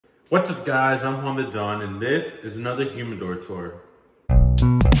What's up guys, I'm Juan the Don and this is another Humidor tour.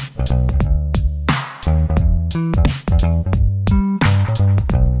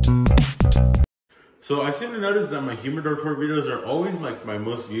 So I've seen and noticed that my Humidor tour videos are always like my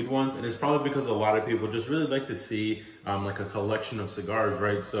most viewed ones, and it's probably because a lot of people just really like to see like a collection of cigars,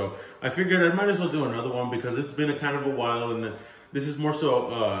 right? So I figured I might as well do another one because it's been a kind of a while, and this is more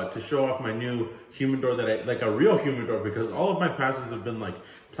so to show off my new humidor like a real humidor, because all of my past ones have been like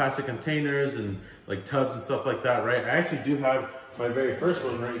plastic containers and like tubs and stuff like that, right? I actually do have my very first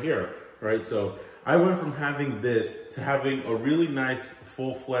one right here, right? So I went from having this to having a really nice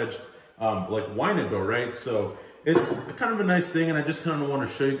full-fledged like winidor, right? So it's kind of a nice thing, and I just kind of want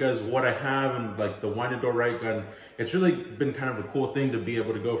to show you guys what I have and like the winidor, right? And it's really been kind of a cool thing to be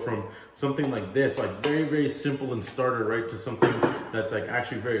able to go from something like this, like very simple and starter, right, to something that's like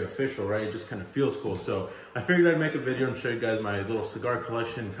actually very official, right? It just kind of feels cool. So I figured I'd make a video and show you guys my little cigar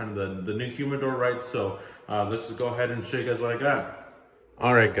collection, kind of the new humidor, right? So let's just go ahead and show you guys what I got.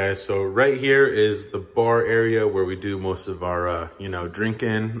 All right, guys, so right here is the bar area where we do most of our,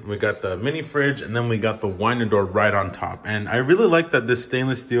 drinking. We got the mini fridge, and then we got the winidor right on top. And I really like that this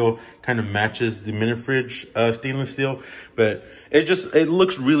stainless steel kind of matches the mini fridge stainless steel, but it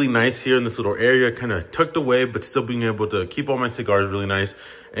looks really nice here in this little area, kind of tucked away, but still being able to keep all my cigars really nice.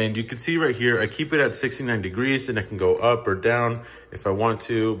 And you can see right here, I keep it at 69 degrees, and I can go up or down if I want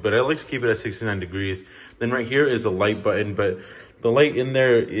to, but I like to keep it at 69 degrees. Then right here is a light button, but the light in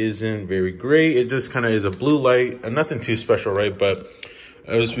there isn't very great. It just kind of is a blue light, and nothing too special, right? But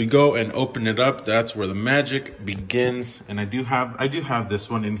as we go and open it up, that's where the magic begins. And I do have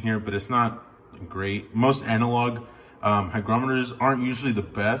this one in here, but it's not great. Most analog hygrometers aren't usually the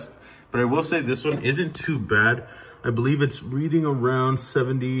best, but I will say this one isn't too bad. I believe it's reading around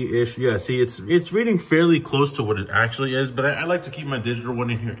 70-ish. Yeah, see, it's reading fairly close to what it actually is, but I like to keep my digital one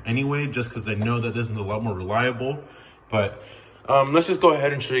in here anyway, just because I know that this is a lot more reliable. But let's just go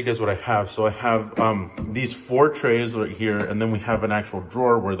ahead and show you guys what I have. So I have these 4 trays right here, and then we have an actual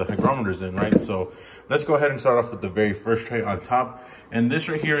drawer where the hygrometer is in, right? So let's go ahead and start off with the very first tray on top. And this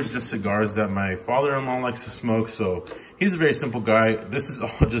right here is just cigars that my father-in-law likes to smoke. So he's a very simple guy. This is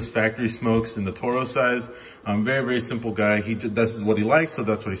all just factory smokes in the Toro size. Very simple guy. This is what he likes, so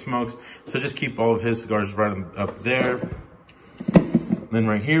that's what he smokes. So just keep all of his cigars right up there. Then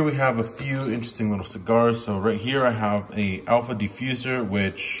right here we have a few interesting little cigars. So right here I have a Alpha diffuser,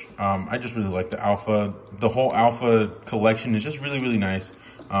 which I just really like the Alpha. The whole Alpha collection is just really nice.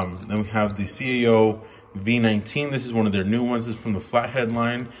 Then we have the CAO V19. This is one of their new ones. This is from the Flathead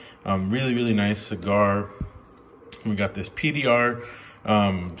line. Really nice cigar. We got this PDR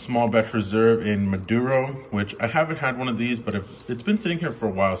small batch reserve in Maduro, which I haven't had one of these, but it's been sitting here for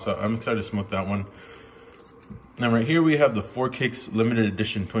a while, so I'm excited to smoke that one. Now right here we have the 4 Kicks limited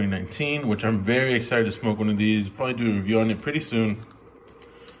edition 2019, which I'm very excited to smoke one of these. Probably do a review on it pretty soon.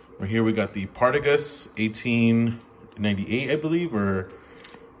 Right here we got the Partagas 1898, I believe, or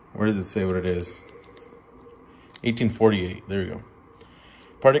where does it say what it is? 1848, there we go.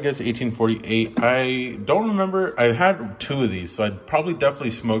 Partagas 1848. I don't remember, I had 2 of these, so I'd probably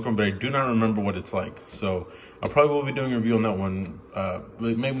definitely smoked one, but I do not remember what it's like. So I probably will be doing a review on that one,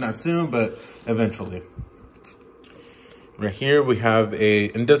 maybe not soon, but eventually. Right here we have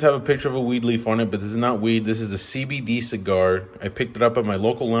and it does have a picture of a weed leaf on it, but this is not weed. This is a CBD cigar. I picked it up at my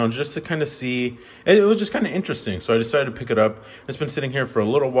local lounge just to kind of see. And it was just kind of interesting, so I decided to pick it up. It's been sitting here for a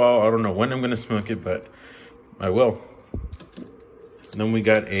little while. I don't know when I'm going to smoke it, but I will. And then we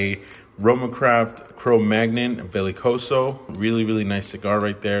got a Romacraft Cro-Magnon Bellicoso. Really nice cigar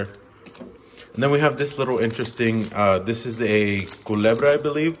right there. And then we have this little interesting, this is a Culebra, I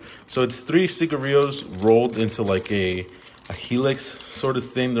believe. So it's 3 cigarillos rolled into like a helix sort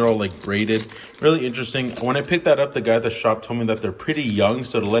of thing. They're all like braided. Really interesting. When I picked that up, the guy at the shop told me that they're pretty young,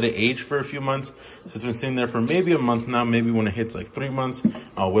 so to let it age for a few months. It's been sitting there for maybe a month now. Maybe when it hits like 3 months,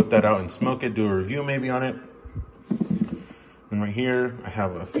 I'll whip that out and smoke it, do a review maybe on it. And right here, I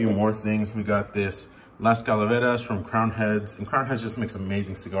have a few more things. We got this Las Calaveras from Crown Heads, and Crown Heads just makes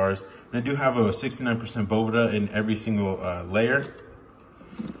amazing cigars. And I do have a 69% Boveda in every single layer.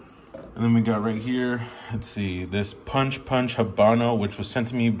 And then we got right here, let's see, this Punch Habano, which was sent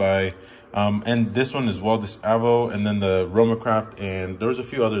to me by, and this one as well, this Avo, and then the Romacraft, and there was a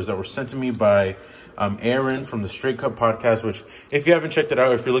few others that were sent to me by Aaron from the Straight Cut podcast, which if you haven't checked it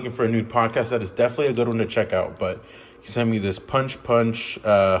out, if you're looking for a new podcast, that is definitely a good one to check out. But he sent me this Punch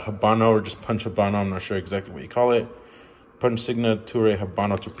Habano, or just Punch Habano, I'm not sure exactly what you call it. Punch Signature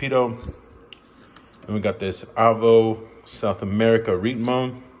Habano Torpedo. And we got this Avo South America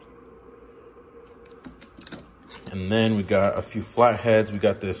Ritmo. And then we got a few flatheads. We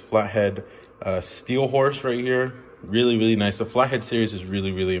got this flathead steel horse right here. Really, really nice. The flathead series is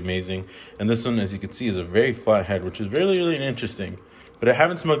really, really amazing. And this one, as you can see, is a very flathead, which is really, really interesting. But I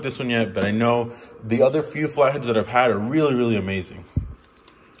haven't smoked this one yet, but I know the other few flatheads that I've had are really, really amazing.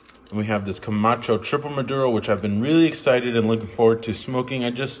 And we have this Camacho Triple Maduro, which I've been really excited and looking forward to smoking.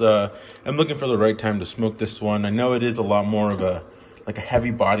 I just, I'm looking for the right time to smoke this one. I know it is a lot more of a, like a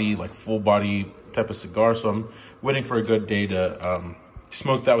heavy body, like full body type of cigar. So I'm waiting for a good day to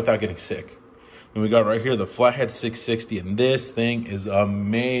smoke that without getting sick. And we got right here the Flathead 660, and this thing is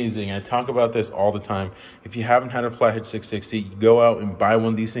amazing. I talk about this all the time. If you haven't had a Flathead 660, go out and buy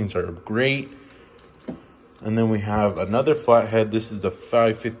one. These things are great. And then we have another Flathead. This is the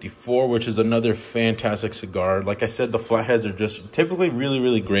 554, which is another fantastic cigar. Like I said, the Flatheads are just typically really,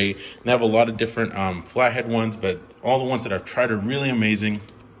 really great. They have a lot of different Flathead ones, but all the ones that I've tried are really amazing.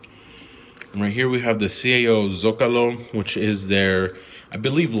 And right here we have the CAO Zocalo, which is their, I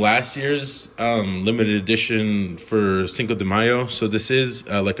believe, last year's limited edition for Cinco de Mayo. So this is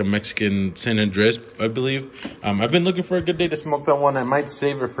like a Mexican San Andres, I believe. I've been looking for a good day to smoke that one. I might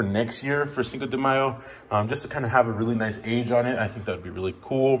save it for next year for Cinco de Mayo, just to kind of have a really nice age on it. I think that would be really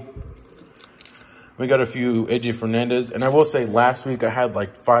cool. We got a few AJ Fernandez, and I will say last week I had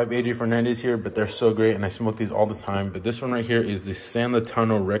like 5 AJ Fernandez here, but they're so great and I smoke these all the time. But this one right here is the San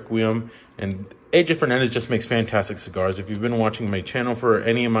Latano Requiem, and AJ Fernandez just makes fantastic cigars. If you've been watching my channel for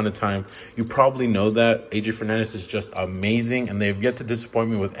any amount of time, you probably know that AJ Fernandez is just amazing, and they've yet to disappoint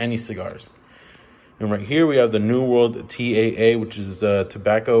me with any cigars. And right here we have the New World TAA, which is the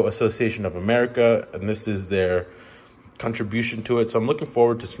Tobacco Association of America, and this is their contribution to it. So I'm looking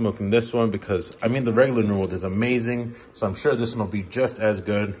forward to smoking this one because, I mean, the regular New World is amazing, so I'm sure this one will be just as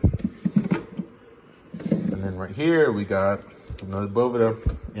good. And then right here we got another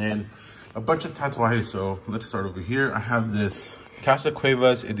Boveda and a bunch of tatuajes. So let's start over here. I have this Casa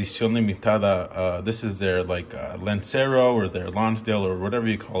Cuevas Edición Limitada. This is their like Lancero or their Lonsdale or whatever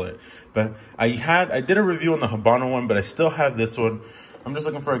you call it. But I did a review on the Habano one, but I still have this one. I'm just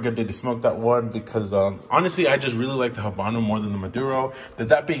looking for a good day to smoke that one because honestly, I just really like the Habano more than the Maduro. But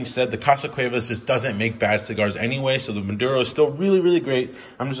that being said, the Casa Cuevas just doesn't make bad cigars anyway, so the Maduro is still really, really great.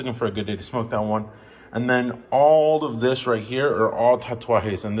 I'm just looking for a good day to smoke that one. And then all of this right here are all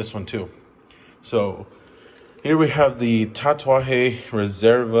tatuajes, and this one too. So here we have the Tatuaje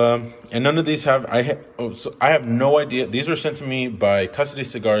Reserva, and none of these have, I have no idea. These were sent to me by Custody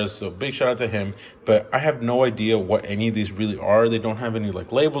Cigars, so big shout out to him, but I have no idea what any of these really are. They don't have any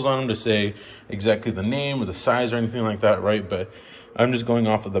like labels on them to say exactly the name or the size or anything like that, right? But I'm just going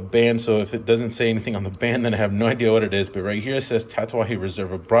off of the band, so if it doesn't say anything on the band, then I have no idea what it is. But right here it says Tatuaje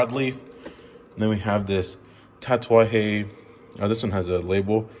Reserva Broadleaf. And then we have this Tatuaje, this one has a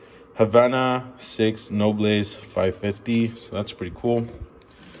label, Havana 6 Nobles 550, so that's pretty cool.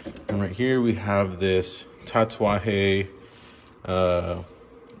 And right here we have this Tatuaje,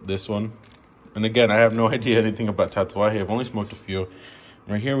 this one. And again, I have no idea anything about Tatuaje. I've only smoked a few. And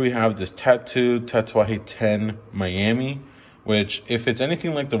right here we have this Tattoo Tatuaje 10 Miami, which if it's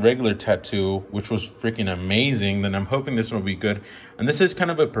anything like the regular Tattoo, which was freaking amazing, then I'm hoping this one will be good. And this is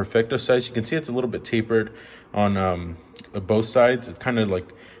kind of a perfecto size. You can see it's a little bit tapered on both sides. It's kind of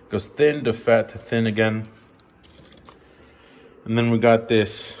like goes thin to fat to thin again. And then we got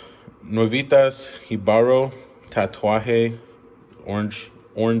this Nuevitas Hibaro Tatuaje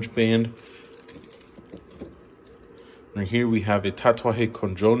orange band. And here we have a Tatuaje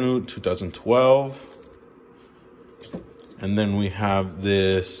Conjonu 2012. And then we have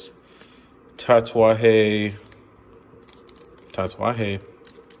this Tatuaje.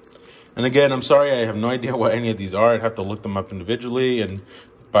 And again, I'm sorry, I have no idea what any of these are. I'd have to look them up individually, and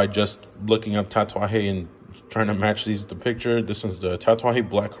by just looking up Tatuaje and trying to match these with the picture. This one's the Tatuaje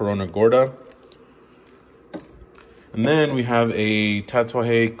Black Corona Gorda. And then we have a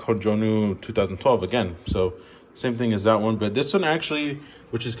Tatuaje Conjonu 2012 again. So same thing as that one, but this one actually,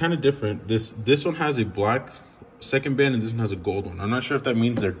 which is kind of different. This one has a black second band and this one has a gold one. I'm not sure if that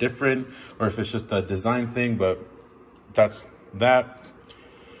means they're different or if it's just a design thing, but that's that.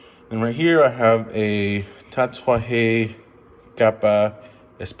 And right here I have a Tatuaje Capa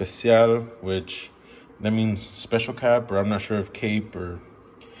Especial, which that means special cap, or I'm not sure if cape or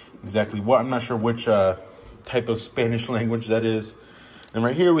exactly what. I'm not sure which type of Spanish language that is. And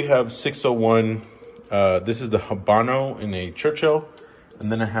right here we have 601. This is the Habano in a Churchill.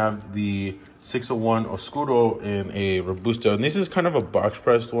 And then I have the 601 Oscuro in a Robusto. And this is kind of a box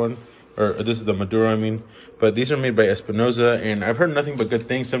pressed one. or this is the Maduro, I mean. But these are made by Espinosa, and I've heard nothing but good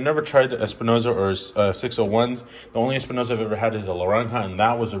things. I've never tried the Espinosa or 601s. The only Espinosa I've ever had is a Laranja, and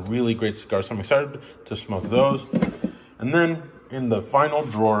that was a really great cigar. So I'm excited to smoke those. And then in the final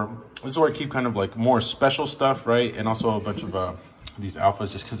drawer, this is where I keep kind of like more special stuff, right? And also a bunch of these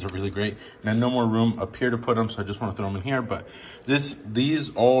alphas, just because they're really great. And I have no more room up here to put them, so I just want to throw them in here. But these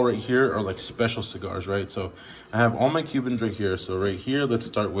all right here are like special cigars, right? So I have all my Cubans right here. So right here, let's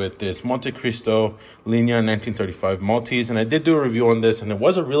start with this Monte Cristo Linea 1935 Maltese. And I did do a review on this, and it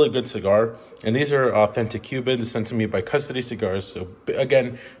was a really good cigar. And these are authentic Cubans sent to me by Custody Cigars. So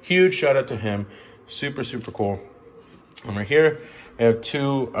again, huge shout out to him. Super, super cool. And right here, I have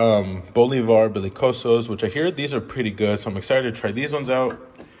two Bolivar Belicosos, which I hear these are pretty good. So I'm excited to try these ones out.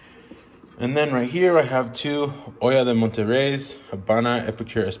 And then right here, I have two Olla de Monterrey's Habana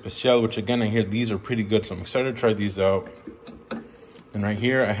Epicure Especial, which again, I hear these are pretty good. So I'm excited to try these out. And right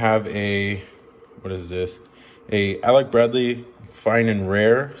here, I have a, what is this? A Alec Bradley Fine and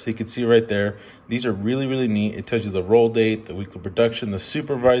Rare. So you can see right there, these are really, really neat. It tells you the roll date, the weekly production, the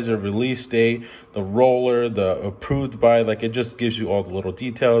supervisor release date, the roller, the approved by, like it just gives you all the little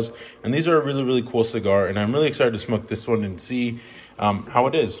details. And these are a really, really cool cigar. And I'm really excited to smoke this one and see how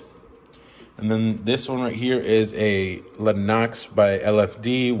it is. And then this one right here is a Lennox by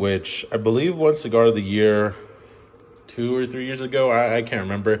LFD, which I believe won Cigar of the Year 2 or 3 years ago. I can't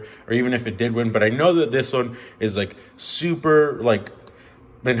remember, or even if it did win, but I know that this one is like super like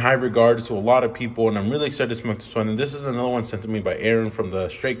in high regards to a lot of people, and I'm really excited to smoke this one. And this is another one sent to me by Aaron from the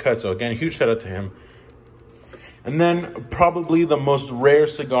Straight Cut. So again, huge shout out to him. And then probably the most rare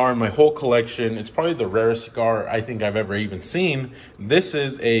cigar in my whole collection. It's probably the rarest cigar I think I've ever even seen. This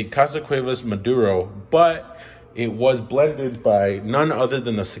is a Casa Cuevas Maduro, but it was blended by none other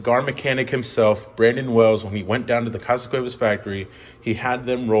than the cigar mechanic himself, Brandon Wells. When he went down to the Casa Cuevas factory, he had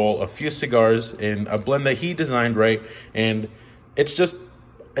them roll a few cigars in a blend that he designed, right? And it's just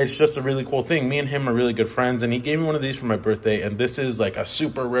a really cool thing. Me and him are really good friends, and he gave me one of these for my birthday, and this is like a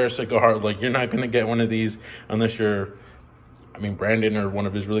super rare cigar. Like, you're not going to get one of these unless you're, I mean, Brandon or one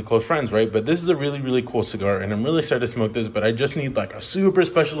of his really close friends, right? But this is a really, really cool cigar, and I'm really excited to smoke this, but I just need like a super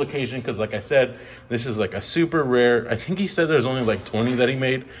special occasion because, like I said, this is like a super rare. I think he said there's only like 20 that he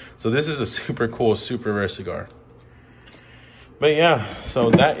made. So this is a super cool, super rare cigar. But yeah, so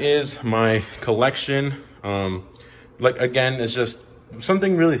that is my collection. Like, again, it's just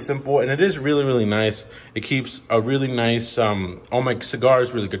something really simple, and it is really, really nice. It keeps a really nice all my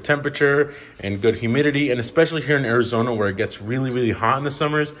cigars, really good temperature and good humidity, and especially here in Arizona where it gets really, really hot in the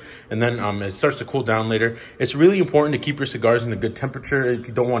summers, and then it starts to cool down later. It's really important to keep your cigars in a good temperature if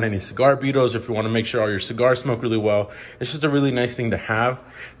you don't want any cigar beetles, if you want to make sure all your cigars smoke really well. It's just a really nice thing to have.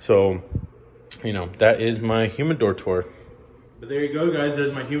 So, you know, that is my Humidor tour. But there you go, guys.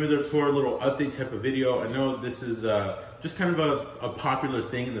 There's my Humidor tour, a little update type of video. I know this is just kind of a popular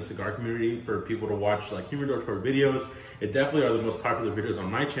thing in the cigar community for people to watch, like Humidor tour videos. It definitely are the most popular videos on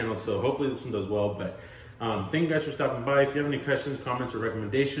my channel, so hopefully this one does well. But thank you guys for stopping by. If you have any questions, comments, or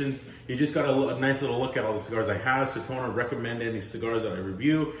recommendations, you just got a nice little look at all the cigars I have. So if you want to recommend any cigars that I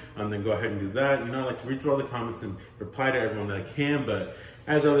review, then go ahead and do that. You know, I like to read through all the comments and reply to everyone that I can. But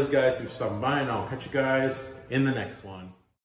as always, guys, thanks for stopping by, and I'll catch you guys in the next one.